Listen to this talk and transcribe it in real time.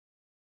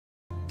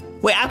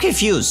Wait, I'm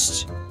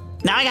confused.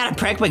 Now I gotta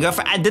prank my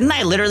girlfriend. Didn't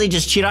I literally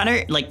just cheat on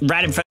her? Like,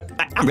 right in front.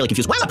 I'm really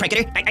confused. Why am I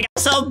pranking her? I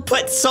also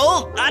put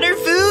salt on her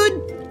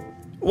food?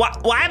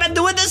 Why am I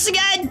doing this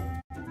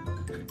again?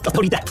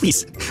 Don't eat that,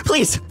 please.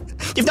 Please.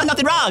 You've done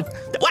nothing wrong.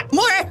 What?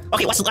 More?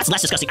 Okay, what's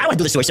less disgusting? I don't want to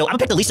do this to her, so I'm gonna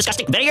pick the least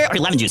disgusting. Vinegar or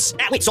lemon juice?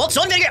 Wait, salt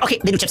and vinegar? Okay,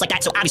 they do chips like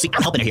that, so obviously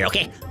I'm helping her here,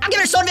 okay? I'm giving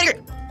her salt and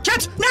vinegar.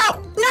 Chips?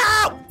 No!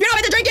 No! You're not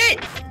meant to drink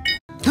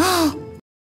it!